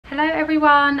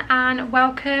everyone and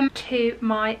welcome to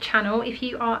my channel. If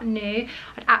you are new,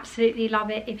 I'd absolutely love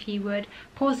it if you would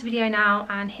pause the video now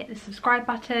and hit the subscribe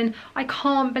button. I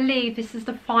can't believe this is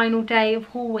the final day of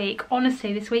haul week.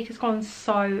 Honestly, this week has gone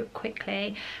so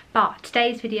quickly, but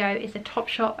today's video is a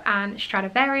Topshop and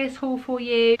Stradivarius haul for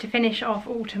you to finish off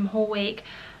autumn haul week.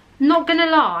 Not gonna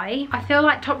lie, I feel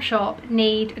like Topshop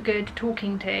need a good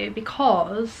talking to,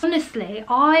 because honestly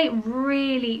I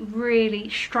really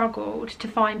struggled to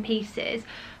find pieces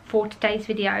for today's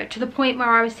video, to the point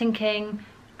where I was thinking,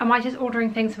 am I just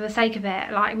ordering things for the sake of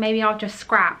it? Like, maybe I'll just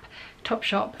scrap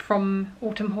Topshop from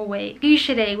autumn haul week.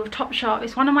 Usually with Topshop,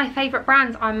 it's one of my favourite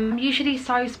brands. I'm usually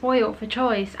so spoiled for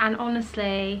choice, and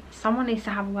honestly someone needs to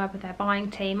have a word with their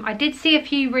buying team. I did see a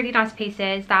few really nice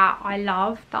pieces that I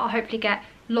love, that I'll hopefully get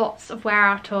lots of wear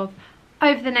out of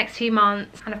over the next few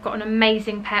months, and I've got an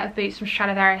amazing pair of boots from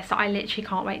Stradivarius that I literally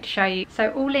can't wait to show you.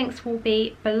 So all links will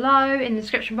be below in the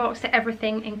description box to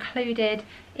everything included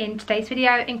in today's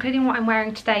video, including what I'm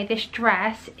wearing today. This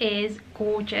dress is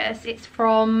gorgeous. It's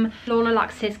from Lorna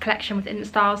Lux's collection with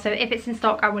InStyle, so if it's in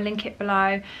stock I will link it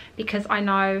below, because I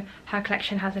know her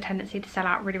collection has a tendency to sell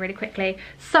out really quickly.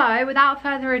 So without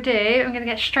further ado, I'm going to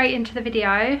get straight into the video.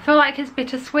 I feel like it's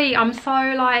bittersweet. I'm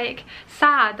so like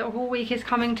sad that haul week is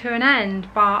coming to an end,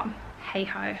 but hey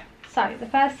ho. So the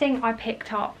first thing I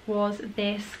picked up was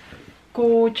this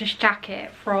gorgeous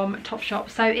jacket from Topshop.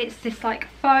 So it's this like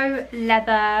faux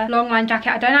leather long line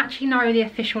jacket. I don't actually know the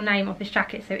official name of this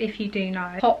jacket, so if you do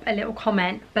know, pop a little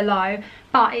comment below.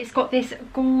 But it's got this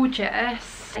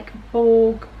gorgeous like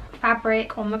borg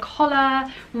fabric on the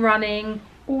collar, running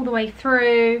all the way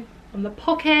through on the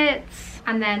pockets,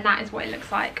 and then that is what it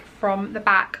looks like from the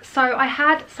back. So I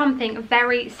had something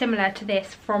very similar to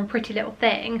this from Pretty Little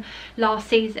Thing last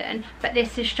season, but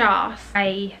this is just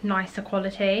a nicer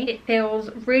quality. It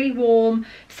feels really warm.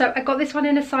 So I got this one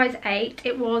in a size 8.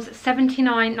 It was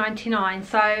 $79.99,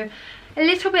 so a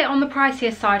little bit on the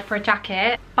pricier side for a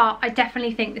jacket, but I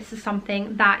definitely think this is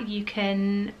something that you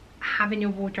can have in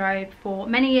your wardrobe for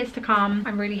many years to come.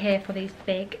 I'm really here for these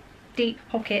big deep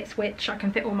pockets which I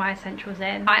can fit all my essentials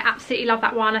in. I absolutely love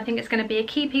that one. I think it's going to be a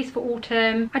key piece for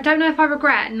autumn. I don't know if I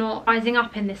regret not sizing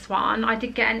up in this one. I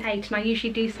did get an 8 and I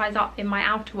usually do size up in my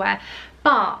outerwear,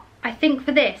 but I think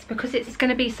for this, because it's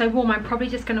going to be so warm, I'm probably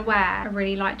just going to wear a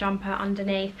really light jumper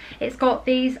underneath. It's got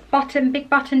these big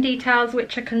button details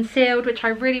which are concealed, which I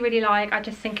really like. I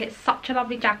just think it's such a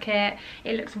lovely jacket.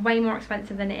 It looks way more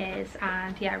expensive than it is,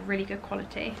 and yeah, really good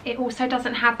quality. It also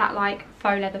doesn't have that like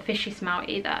faux leather fishy smell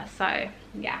either, so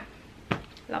yeah,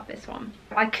 love this one.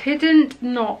 I couldn't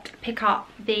not pick up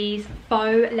these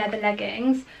faux leather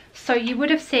leggings. So you would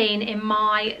have seen in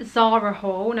my Zara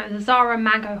haul, no, the Zara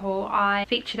Mango haul, I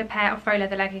featured a pair of faux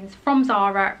leather leggings from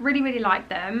Zara. Really like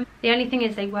them. The only thing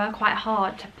is they were quite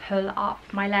hard to pull up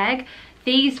my leg.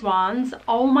 These ones,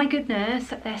 oh my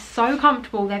goodness, they're so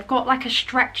comfortable. They've got like a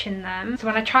stretch in them. So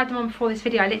when I tried them on before this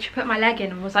video, I literally put my leg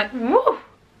in and was like, woo!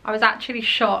 I was actually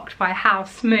shocked by how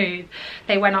smooth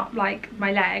they went up like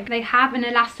my leg. They have an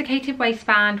elasticated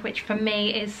waistband, which for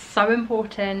me is so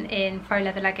important in faux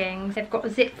leather leggings. They've got a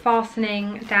zip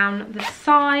fastening down the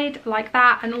side like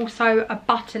that, and also a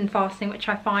button fastening, which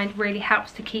I find really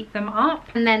helps to keep them up.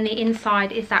 And then the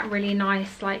inside is that really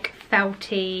nice like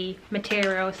felty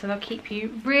material, so they'll keep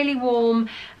you really warm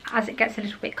as it gets a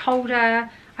little bit colder.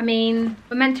 I mean,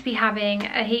 we're meant to be having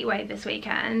a heat wave this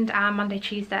weekend, Monday,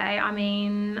 Tuesday. I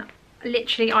mean,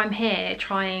 literally I'm here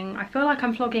trying, I feel like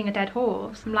I'm flogging a dead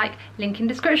horse. I'm like, link in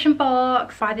description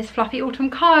box, buy this fluffy autumn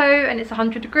coat and it's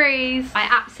 100 degrees. I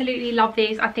absolutely love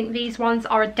these. I think these ones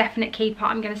are a definite keeper.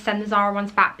 I'm going to send the Zara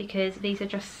ones back because these are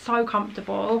just so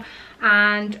comfortable.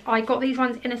 And I got these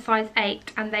ones in a size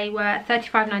 8 and they were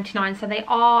 $35.99, so they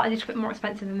are a little bit more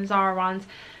expensive than the Zara ones,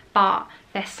 but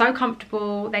they're so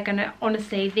comfortable. They're gonna,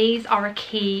 honestly, these are a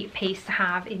key piece to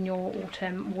have in your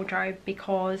autumn wardrobe,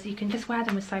 because you can just wear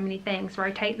them with so many things.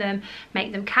 Rotate them,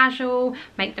 make them casual,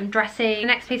 make them dressy. The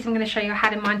next piece I'm going to show you I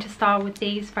had in mind to style with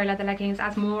these faux leather leggings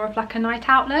as more of like a night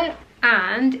out look,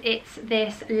 and it's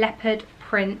this leopard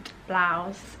print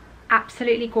blouse.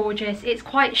 Absolutely gorgeous. It's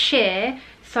quite sheer,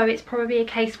 so it's probably a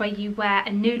case where you wear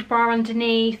a nude bra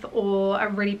underneath, or a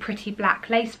really pretty black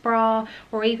lace bra,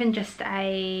 or even just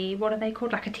a, what are they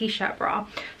called, like a t-shirt bra.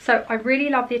 So I really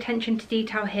love the attention to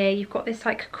detail here. You've got this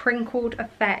like crinkled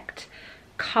effect,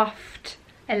 cuffed,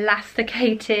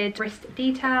 elasticated wrist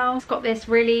detail. It's got this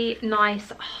really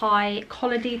nice high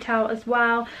collar detail as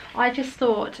well. I just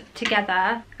thought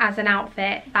together as an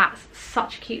outfit, that's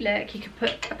such a cute look. You could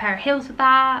put a pair of heels with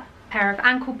that, a pair of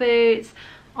ankle boots.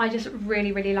 I just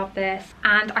really love this,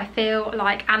 and I feel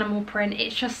like animal print,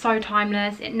 it's just so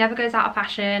timeless. It never goes out of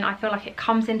fashion. I feel like it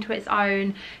comes into its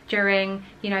own during,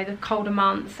 you know, the colder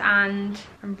months, and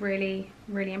I'm really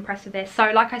impressed with this.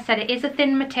 So like I said, it is a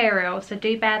thin material, so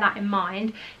do bear that in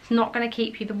mind. It's not going to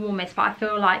keep you the warmest, but I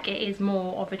feel like it is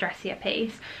more of a dressier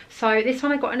piece. So this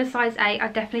one I got in a size 8.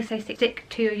 I'd definitely say stick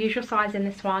to your usual size in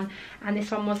this one, and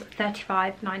this one was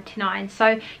 $35.99.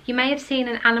 So you may have seen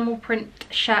an animal print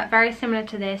shirt very similar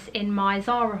to this in my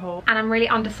Zara haul, and I'm really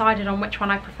undecided on which one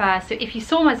I prefer. So if you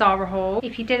saw my Zara haul,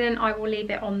 if you didn't, I will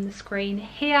leave it on the screen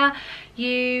here.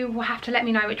 You will have to let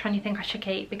me know which one you think I should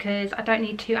keep, because I don't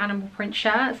need 2 animal print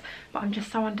shirts, but I'm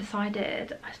just so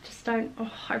undecided. I just don't,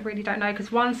 I really don't know,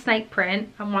 because one's snake print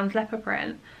and one's leopard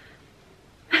print.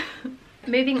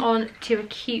 Moving on to a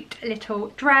cute little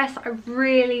dress. I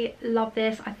really love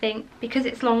this. I think because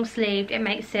it's long sleeved, it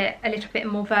makes it a little bit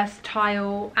more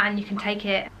versatile, and you can take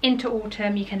it into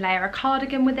autumn. You can layer a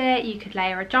cardigan with it, you could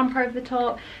layer a jumper over the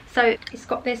top. So it's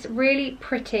got this really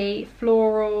pretty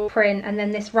floral print, and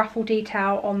then this ruffle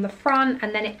detail on the front,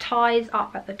 and then it ties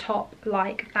up at the top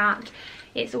like that.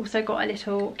 It's also got a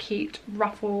little cute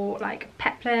ruffle, like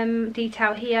peplum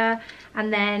detail here,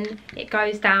 and then it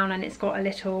goes down and it's got a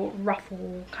little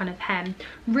ruffle kind of hem.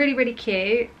 Really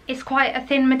cute. It's quite a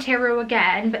thin material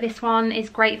again, but this one is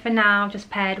great for now, just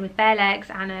paired with bare legs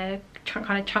and a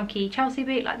kind of chunky Chelsea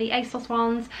boot like the ASOS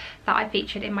ones that I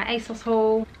featured in my ASOS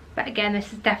haul. But again,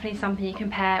 this is definitely something you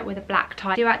can pair with a black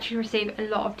tie. I do actually receive a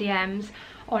lot of DMs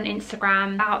on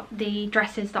Instagram about the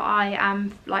dresses that I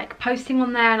am like posting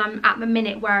on there, and I'm at the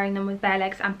minute wearing them with bare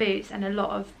legs and boots, and a lot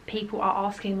of people are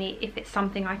asking me if it's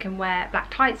something I can wear black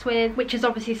tights with, which is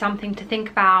obviously something to think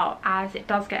about as it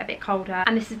does get a bit colder.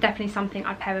 And this is definitely something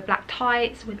I'd pair with black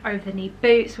tights, with over the knee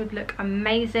boots, would look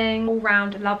amazing. All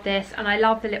round love this, and I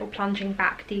love the little plunging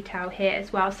back detail here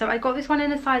as well. So I got this one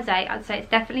in a size 8. I'd say it's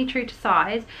definitely true to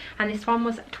size, and this one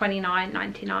was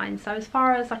 $29.99. So as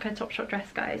far as like a Topshop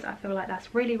dress goes, I feel like that's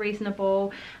really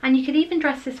reasonable, and you could even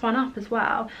dress this one up as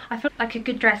well. I feel like a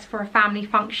good dress for a family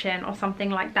function or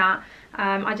something like that.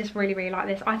 I just really like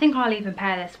this. I think I'll even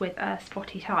pair this with a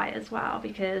spotty tie as well,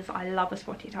 because I love a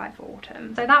spotty tie for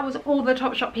autumn. So that was all the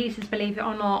Topshop pieces, believe it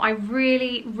or not. I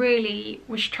really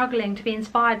was struggling to be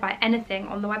inspired by anything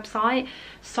on the website,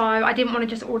 so I didn't want to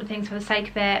just order things for the sake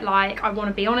of it. Like, I want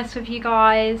to be honest with you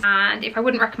guys, and if I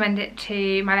wouldn't recommend it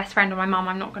to my best friend or my mum,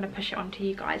 I'm not going to push it on to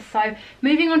you guys. So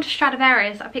moving on to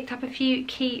Stradivarius, I picked up a few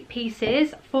key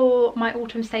pieces for my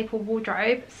autumn staple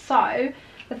wardrobe. So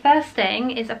the first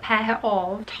thing is a pair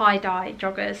of tie-dye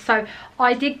joggers. So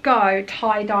I did go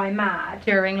tie-dye mad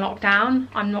during lockdown,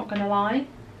 I'm not gonna lie,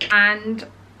 and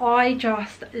I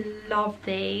just love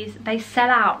these. They sell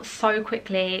out so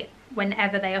quickly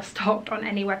whenever they are stocked on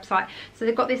any website. So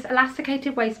they've got this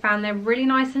elasticated waistband, they're really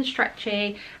nice and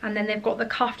stretchy, and then they've got the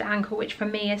cuffed ankle, which for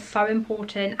me is so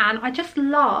important. And I just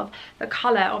love the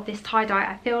colour of this tie-dye.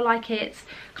 I feel like it's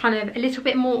kind of a little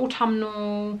bit more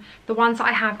autumnal. The ones that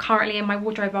I have currently in my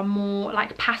wardrobe are more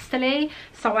like pastel-y,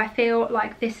 so I feel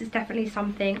like this is definitely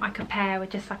something I could pair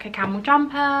with just like a camel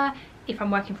jumper if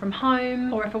I'm working from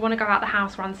home, or if I want to go out the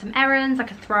house, run some errands. I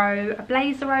could throw a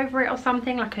blazer over it or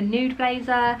something, like a nude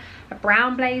blazer, a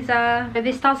brown blazer. So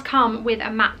this does come with a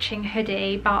matching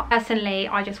hoodie, but personally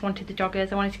I just wanted the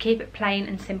joggers. I wanted to keep it plain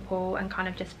and simple and kind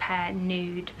of just pair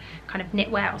nude kind of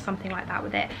knitwear or something like that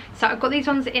with it. So I've got these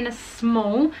ones in a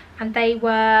small, and they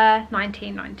were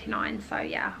 $19.99. so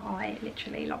yeah, I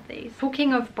literally love these.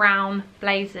 Talking of brown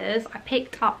blazers, I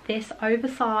picked up this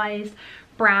oversized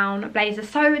brown blazer.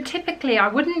 So typically I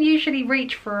wouldn't usually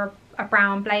reach for a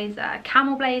brown blazer. A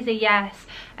camel blazer, yes.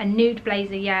 A nude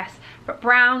blazer, yes. But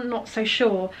brown, not so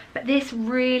sure. But this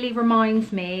really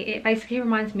reminds me, it basically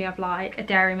reminds me of like a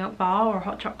dairy milk bar or a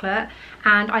hot chocolate.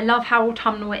 And I love how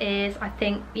autumnal it is. I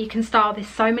think you can style this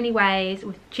so many ways,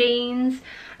 with jeans,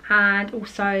 and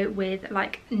also with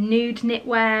like nude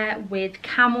knitwear, with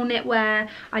camel knitwear.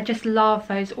 I just love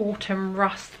those autumn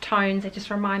rust tones. They just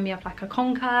remind me of like a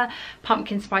conker,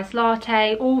 pumpkin spice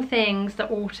latte, all things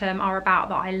that autumn are about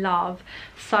that I love.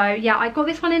 So yeah, I got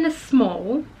this one in a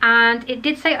small, and it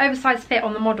did say oversized fit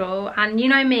on the model, and you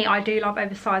know me, I do love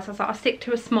oversized, so I was like, I'll stick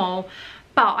to a small.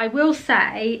 But I will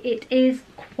say it is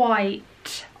quite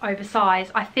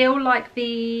oversized. I feel like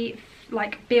the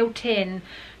built-in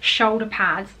shoulder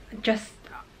pads, just,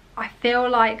 I feel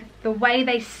like the way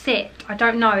they sit, I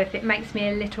don't know if it makes me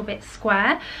a little bit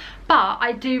square, But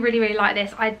I do really like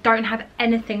this. I don't have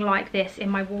anything like this in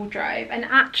my wardrobe, and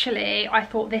actually I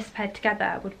thought this paired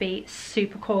together would be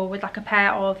super cool with like a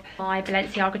pair of my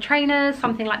Balenciaga trainers.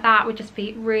 Something like that would just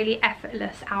be really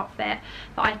effortless outfit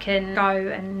that I can go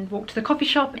and walk to the coffee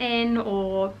shop in,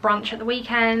 or brunch at the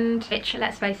weekend, which,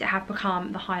 let's face it, have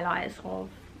become the highlights of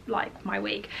like my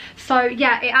week. So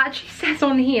yeah, it actually says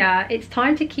on here, it's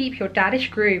time to keep your daddish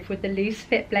groove with the loose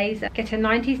fit blazer. Get a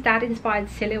 90s dad inspired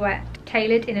silhouette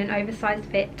tailored in an oversized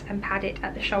fit and padded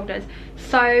at the shoulders.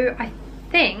 So I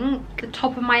think, the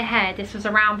top of my head, this was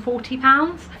around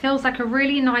 £40. Feels like a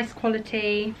really nice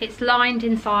quality. It's lined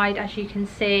inside, as you can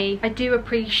see. I do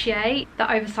appreciate that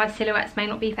oversized silhouettes may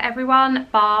not be for everyone,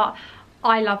 but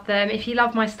I love them. If you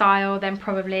love my style, then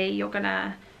probably you're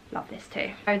gonna love this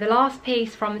too. So the last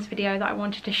piece from this video that I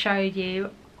wanted to show you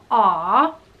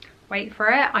are, wait for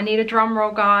it, I need a drum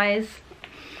roll guys,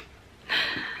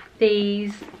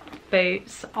 these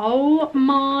boots. Oh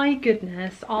my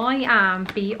goodness, I am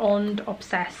beyond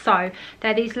obsessed. So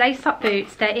they're these lace up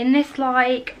boots. They're in this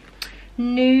like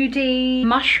nudie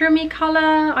mushroomy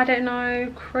colour, I don't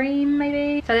know, cream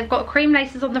maybe. So they've got cream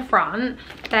laces on the front,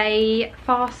 they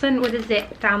fasten with a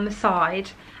zip down the side.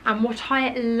 And what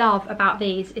I love about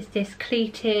these is this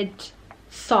cleated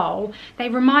sole. They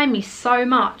remind me so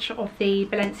much of the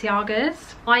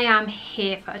Balenciagas. I am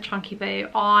here for a chunky boot.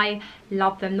 I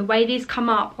love them. The way these come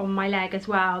up on my leg as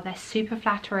well, they're super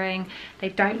flattering. They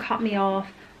don't cut me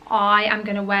off. I am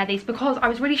going to wear these because I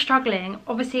was really struggling.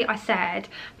 Obviously, I said,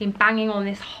 been banging on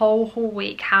this whole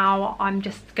week how I'm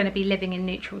just going to be living in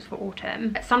neutrals for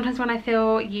autumn. Sometimes when I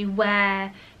feel you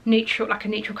wear neutral, like a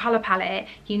neutral colour palette,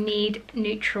 you need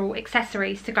neutral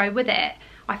accessories to go with it.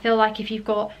 I feel like if you've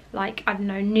got like, I don't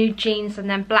know, nude jeans and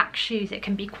then black shoes, it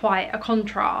can be quite a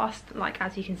contrast. Like,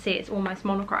 as you can see, it's almost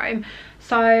monochrome.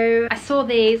 So I saw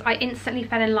these, I instantly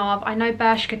fell in love. I know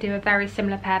Bershka do a very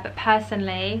similar pair, but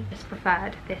personally just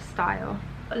preferred this style.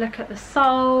 Look at the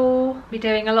sole, be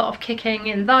doing a lot of kicking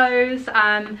in those,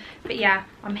 but yeah,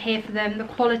 I'm here for them. The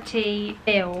quality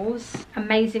feels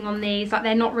amazing on these. Like,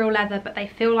 they're not real leather, but they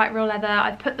feel like real leather.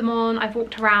 I've put them on, I've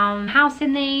walked around the house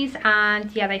in these, and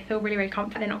yeah, they feel really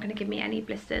comfortable. They're not going to give me any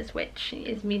blisters, which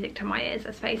is music to my ears,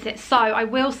 let's face it. So I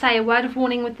will say a word of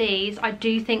warning with these, I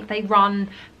do think they run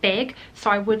big,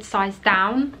 so I would size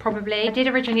down probably. I did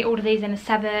originally order these in a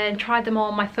 7, tried them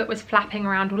on, my foot was flapping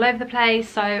around all over the place,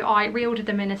 so I reordered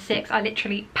them in a 6. I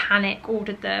literally panic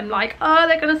ordered them, like, oh,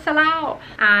 they're gonna sell out,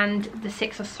 and the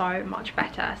 6 are so much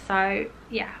better. So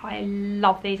yeah, I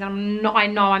love these. I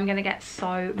know I'm gonna get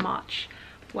so much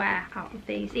wear out of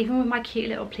these, even with my cute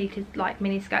little pleated like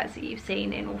mini skirts that you've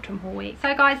seen in autumn haul week.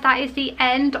 So guys, that is the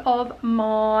end of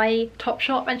my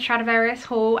Topshop and Stradivarius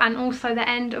haul, and also the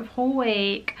end of haul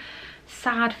week.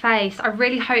 Sad face. I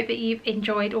really hope that you've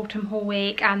enjoyed autumn haul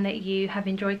week and that you have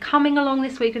enjoyed coming along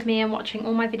this week with me and watching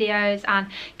all my videos and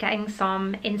getting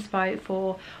some inspo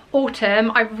for autumn.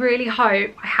 I really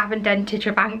hope I haven't dented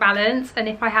your bank balance, and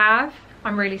if I have,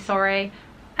 I'm really sorry.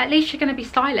 At least you're going to be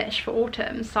stylish for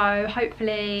autumn, so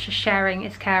hopefully just sharing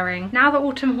is caring. Now that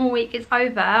autumn haul week is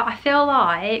over, I feel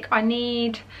like I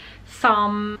need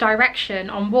some direction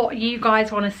on what you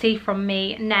guys want to see from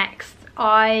me next.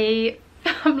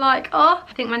 I'm like, oh,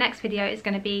 I think my next video is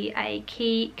going to be a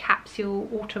key capsule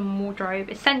autumn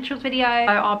wardrobe essentials video.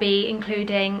 So I'll be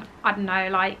including, I don't know,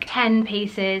 like 10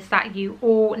 pieces that you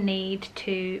all need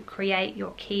to create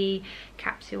your key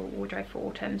capsule wardrobe for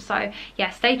autumn. So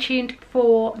yeah, stay tuned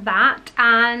for that.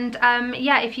 And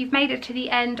yeah, if you've made it to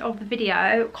the end of the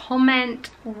video,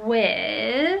 comment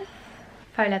with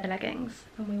faux leather leggings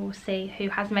and we will see who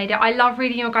has made it. I love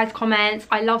reading your guys' comments.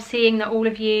 I love seeing that all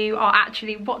of you are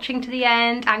actually watching to the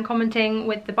end and commenting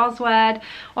with the buzzword.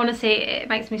 Honestly, it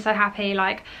makes me so happy,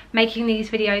 like making these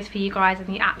videos for you guys and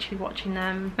you actually watching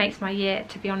them makes my year,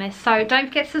 to be honest. So don't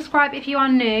forget to subscribe if you are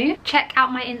new. Check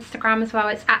out my Instagram as well,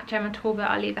 it's at Gemma Talbot.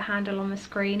 I'll leave the handle on the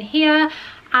screen here.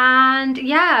 And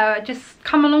yeah, just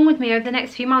come along with me over the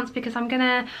next few months, because I'm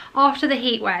gonna, after the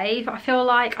heat wave, I feel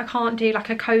like I can't do like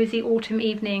a cozy autumn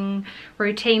evening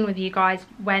routine with you guys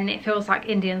when it feels like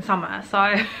Indian summer.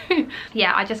 So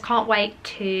yeah, I just can't wait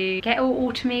to get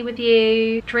all autumny with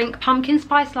you, drink pumpkin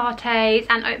spice lattes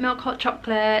and oat milk hot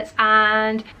chocolates,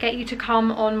 and get you to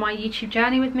come on my YouTube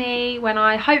journey with me when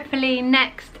I hopefully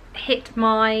next hit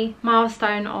my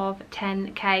milestone of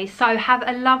 10k. So have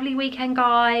a lovely weekend,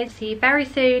 guys. See you very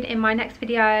soon in my next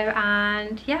video,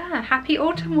 and yeah, happy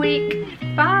autumn week.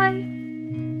 Bye.